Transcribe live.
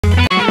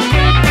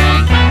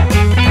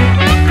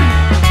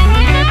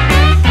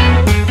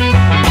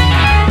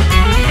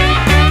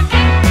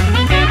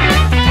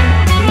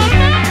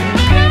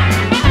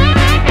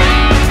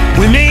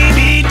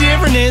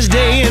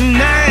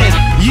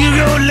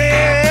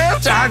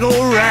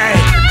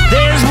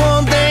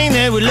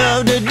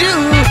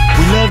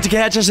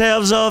catch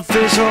ourselves a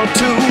fish or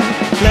two.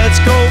 Let's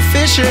go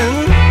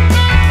fishing.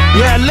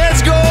 Yeah,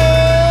 let's go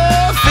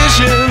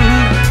fishing.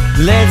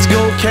 Let's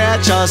go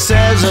catch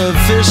ourselves a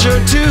fish or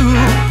two.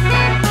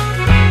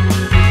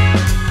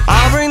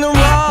 I'll bring the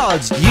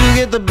rods, you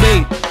get the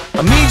bait.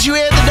 I'll meet you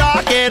at the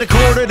dock at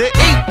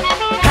 7:45.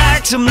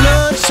 Pack some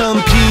lunch,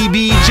 some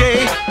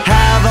PBJ.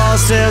 Have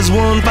ourselves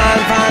one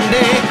fine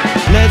day.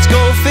 Let's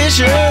go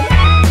fishing.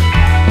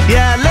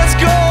 Yeah, let's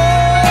go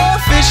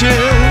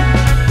fishing.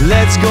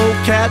 Let's go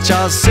catch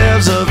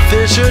ourselves a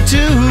fish or two.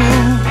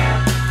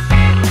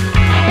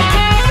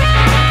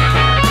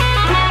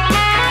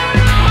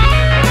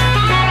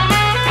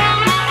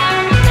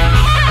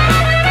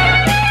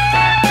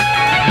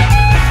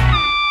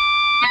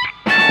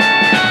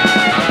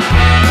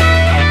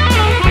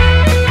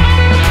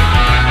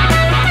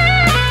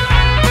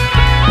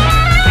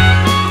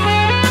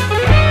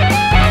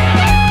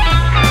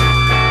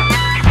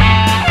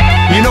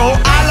 You know,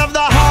 I love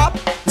the hop,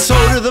 and so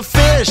do the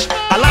fish.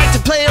 I like to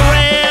play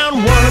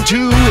around 1 or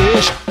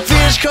 2-ish.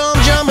 Fish come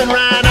jumping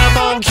right up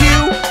on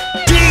cue,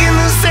 digging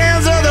the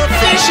sounds of the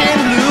fishing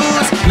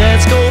blues.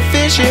 Let's go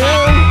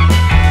fishing.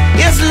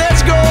 Yes,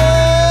 let's go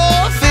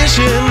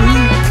fishing.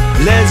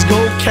 Let's go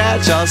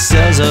catch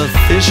ourselves a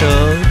fish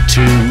or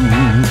two.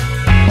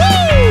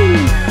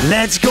 Woo!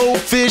 Let's go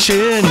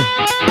fishing.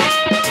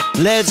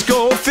 Let's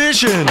go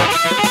fishing.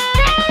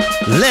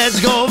 Let's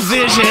go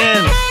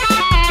fishing.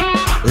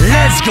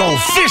 Let's go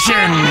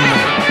fishing!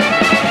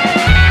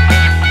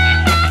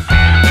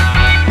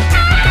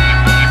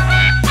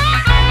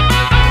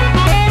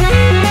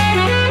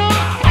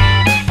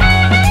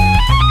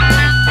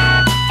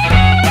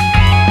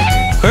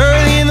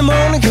 Early in the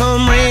morning,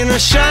 come rain or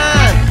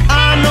shine,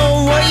 I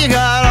know what you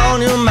got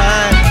on your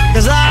mind,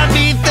 'cause I'd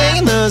be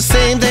thinking the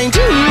same thing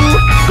too.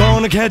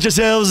 Gonna catch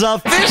yourselves a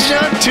fish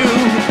or two.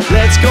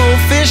 Let's go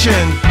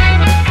fishing.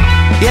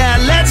 Yeah,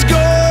 let's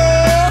go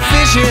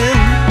fishing.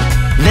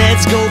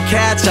 Let's go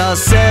catch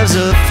ourselves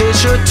a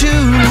fish or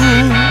two.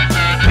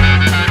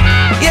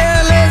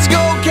 Yeah, let's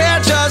go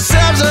catch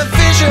ourselves a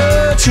fish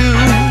or two.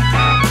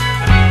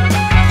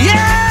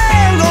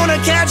 Yeah, I'm gonna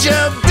catch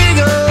a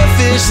bigger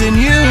fish than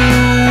you.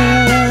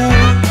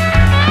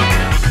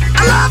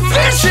 I love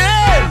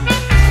fishing,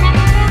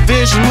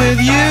 fishing with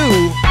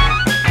you.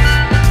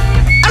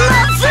 I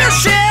love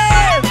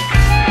fishing,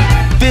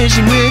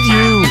 fishing with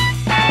you.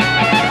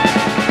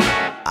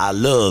 I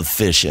love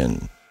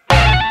fishing.